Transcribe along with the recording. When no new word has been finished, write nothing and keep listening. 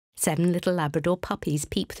7 little Labrador puppies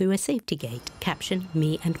peep through a safety gate. Caption,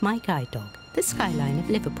 "Me and my guide dog." The skyline of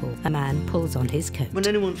Liverpool. A man pulls on his coat. When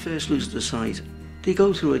anyone first loses their sight, they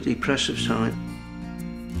go through a depressive time.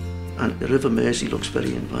 And the River Mersey looks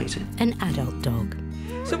very inviting. An adult dog.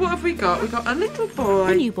 So what have we got? We've got a little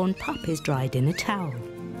boy. A newborn pup is dried in a towel.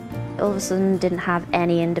 All of a sudden didn't have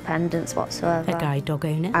any independence whatsoever. A guide dog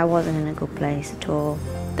owner. I wasn't in a good place at all.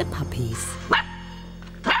 The puppies.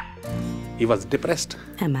 He was depressed.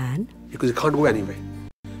 A man. Because he can't go anywhere.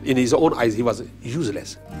 In his own eyes, he was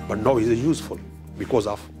useless. But now he's useful because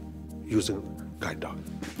of using guide dog.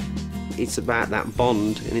 It's about that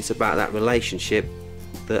bond and it's about that relationship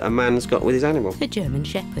that a man's got with his animal. A German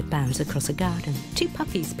shepherd bounds across a garden. 2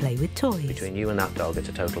 puppies play with toys. Between you and that dog, it's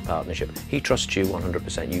a total partnership. He trusts you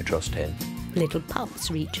 100%, you trust him. Little pups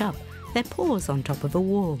reach up, their paws on top of a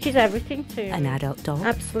wall. She's everything to me. An adult dog.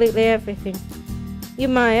 Absolutely everything. You're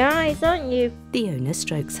my eyes, aren't you? The owner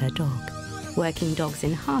strokes her dog. Working dogs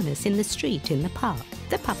in harness in the street, in the park.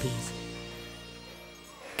 The puppies.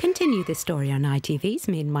 Continue this story on ITV's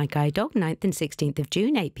Me and My Guide Dog, 9th and 16th of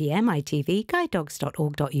June, 8 p.m. ITV,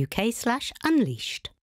 guidedogs.org.uk/unleashed.